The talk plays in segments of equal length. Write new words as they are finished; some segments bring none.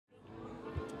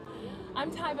I'm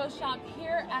Tybo Shop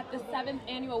here at the 7th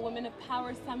Annual Women of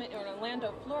Power Summit in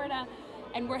Orlando, Florida,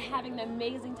 and we're having an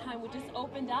amazing time. We just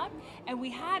opened up and we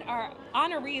had our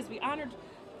honorees. We honored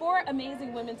 4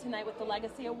 amazing women tonight with the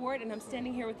Legacy Award, and I'm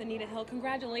standing here with Anita Hill.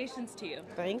 Congratulations to you.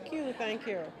 Thank you, thank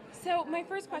you. So my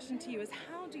first question to you is,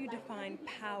 how do you define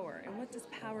power, and what does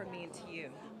power mean to you?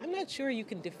 I'm not sure you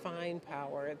can define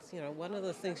power. It's, one of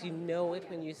those things, you know it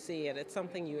when you see it. It's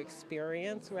something you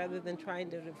experience rather than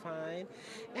trying to define.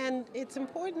 And it's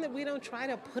important that we don't try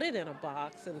to put it in a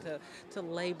box and to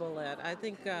label it. I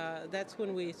think that's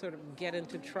when we sort of get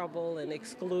into trouble and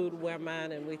exclude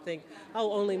women, and we think,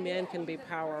 oh, only men can be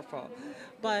powerful.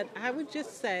 But I would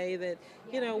just say that,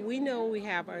 we know we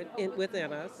have it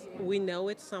within us. We know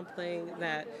it's something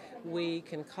that we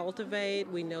can cultivate.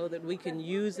 We know that we can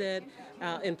use it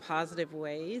in positive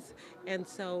ways. And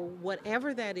so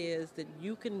whatever that is that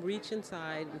you can reach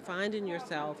inside and find in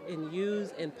yourself and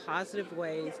use in positive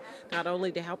ways, not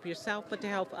only to help yourself but to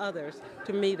help others,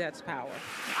 to me that's power.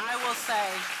 I will say,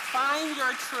 find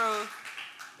your truth,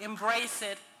 embrace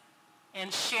it,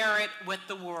 and share it with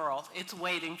the world. It's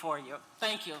waiting for you.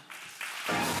 Thank you.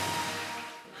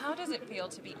 How does it feel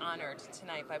to be honored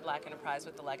tonight by Black Enterprise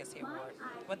with the Legacy Award?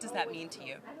 What does that mean to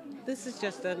you? This is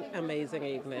just an amazing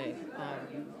evening.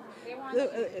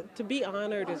 To be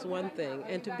honored is one thing,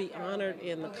 and to be honored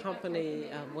in the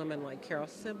company of women like Carol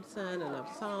Simpson and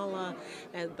Upsala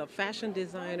and the fashion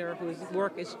designer whose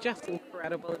work is just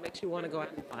incredible. It makes you want to go out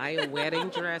and buy a wedding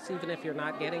dress even if you're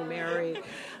not getting married.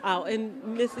 And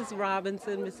Mrs.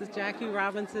 Robinson, Mrs. Jackie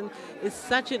Robinson is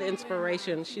such an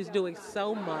inspiration. She's doing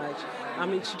so much. I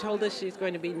mean, she told us she's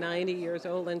going to be 90 years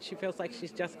old and she feels like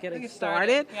she's just getting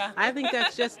started. Yeah. I think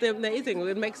that's just amazing.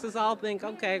 It makes us all think,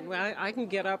 okay, well, I can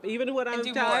get up even when I'm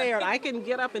tired. I can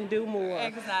get up and do more.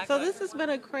 Exactly. So this has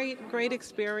been a great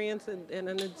experience and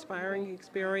an inspiring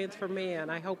experience for me, and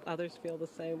I hope others feel the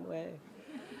same way.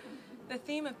 The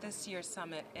theme of this year's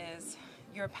summit is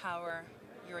your power,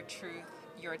 your truth,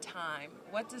 your time.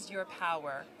 What does your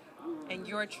power and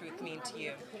your truth mean to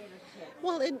you?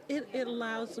 Well, it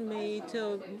allows me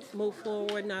to move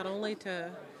forward, not only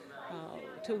to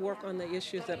work on the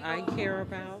issues that I care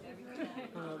about,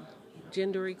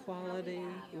 gender equality,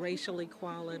 racial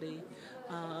equality,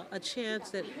 a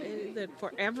chance that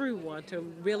for everyone to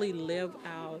really live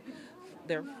out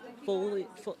their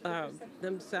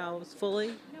themselves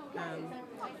fully.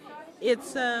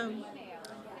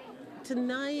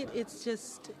 Tonight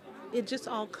it just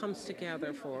all comes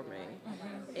together for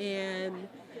me, and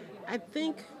I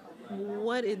think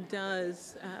what it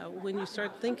does when you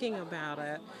start thinking about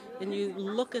it and you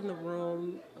look in the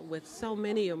room with so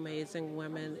many amazing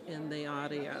women in the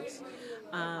audience,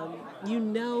 you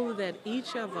know that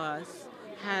each of us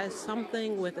has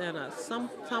something within us,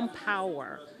 some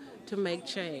power to make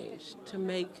change, to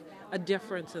make a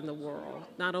difference in the world,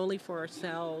 not only for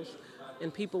ourselves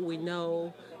and people we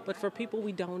know, but for people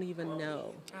we don't even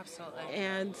know. Absolutely.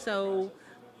 And so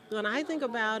when I think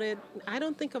about it, I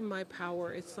don't think of my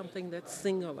power as something that's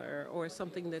singular or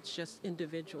something that's just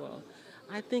individual.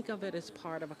 I think of it as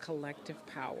part of a collective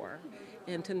power,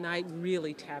 and tonight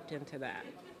really tapped into that.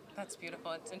 That's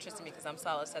beautiful. It's interesting because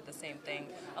Upsala said the same thing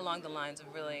along the lines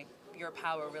of really your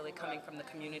power really coming from the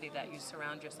community that you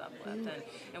surround yourself with,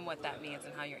 and what that means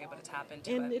and how you're able to tap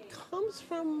into it. And it comes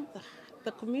from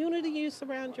the community you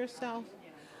surround yourself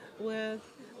with,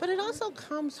 but it also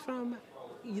comes from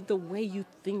the way you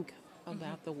think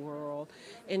about the world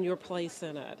and your place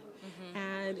in it.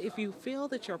 And if you feel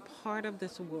that you're part of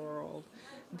this world,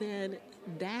 then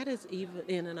that is even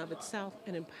in and of itself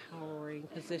an empowering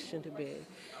position to be.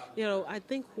 I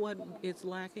think what is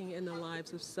lacking in the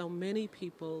lives of so many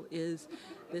people is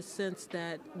this sense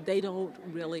that they don't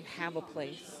really have a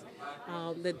place,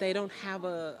 that they don't have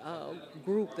a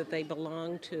group that they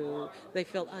belong to. They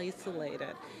feel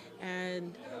isolated.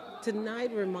 And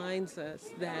tonight reminds us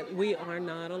that we are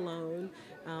not alone.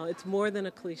 It's more than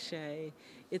a cliche.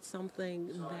 It's something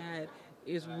that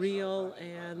is real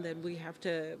and that we have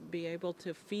to be able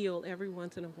to feel every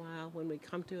once in a while when we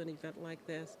come to an event like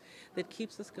this, that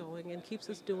keeps us going and keeps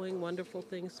us doing wonderful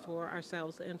things for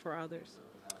ourselves and for others.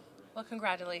 Well,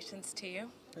 congratulations to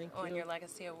you on your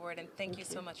Legacy Award, and thank you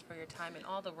so much for your time and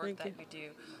all the work that you do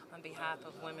on behalf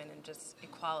of women and just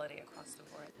equality across the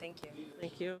board. Thank you.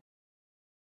 Thank you.